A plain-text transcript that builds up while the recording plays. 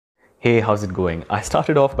Hey, how's it going? I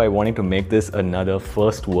started off by wanting to make this another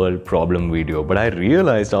first world problem video, but I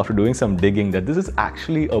realized after doing some digging that this is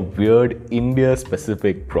actually a weird India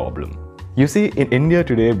specific problem. You see, in India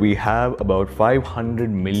today, we have about 500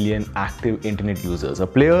 million active internet users. A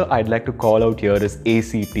player I'd like to call out here is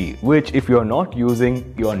ACT, which if you're not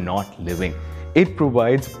using, you're not living. It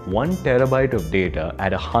provides 1 terabyte of data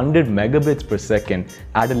at 100 megabits per second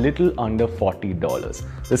at a little under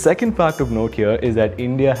 $40. The second fact of note here is that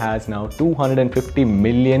India has now 250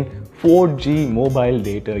 million 4G mobile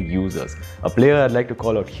data users. A player I'd like to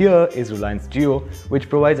call out here is Reliance Jio, which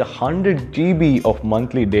provides 100 GB of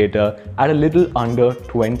monthly data at a little under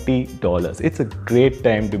 $20. It's a great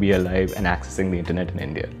time to be alive and accessing the internet in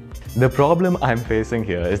India. The problem I'm facing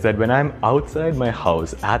here is that when I'm outside my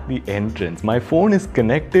house at the entrance, my phone is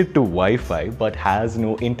connected to Wi-Fi but has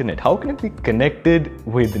no internet. How can it be connected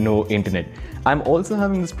with no internet? I'm also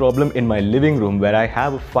having this problem in my living room where I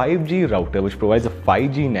have a 5G router which provides a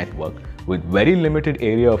 5G network with very limited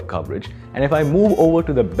area of coverage, and if I move over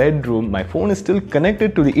to the bedroom, my phone is still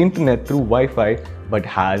connected to the internet through Wi-Fi but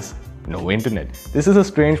has no internet. This is a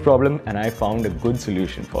strange problem and I found a good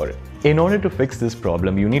solution for it. In order to fix this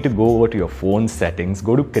problem, you need to go over to your phone settings,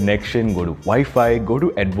 go to connection, go to Wi-Fi, go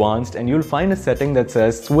to advanced, and you'll find a setting that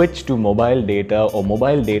says switch to mobile data or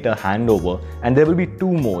mobile data handover, and there will be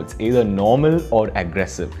two modes, either normal or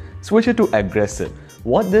aggressive. Switch it to aggressive.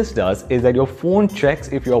 What this does is that your phone checks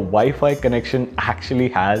if your Wi-Fi connection actually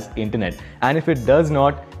has internet, and if it does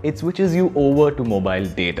not, it switches you over to mobile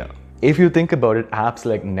data. If you think about it, apps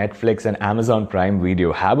like Netflix and Amazon Prime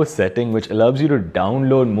Video have a setting which allows you to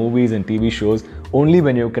download movies and TV shows only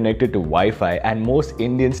when you're connected to Wi-Fi, and most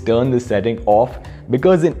Indians turn this setting off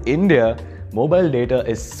because in India, mobile data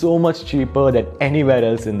is so much cheaper than anywhere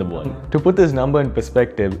else in the world. To put this number in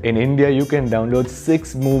perspective, in India you can download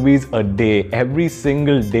 6 movies a day every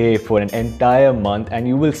single day for an entire month and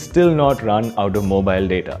you will still not run out of mobile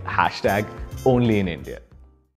data. #only in India.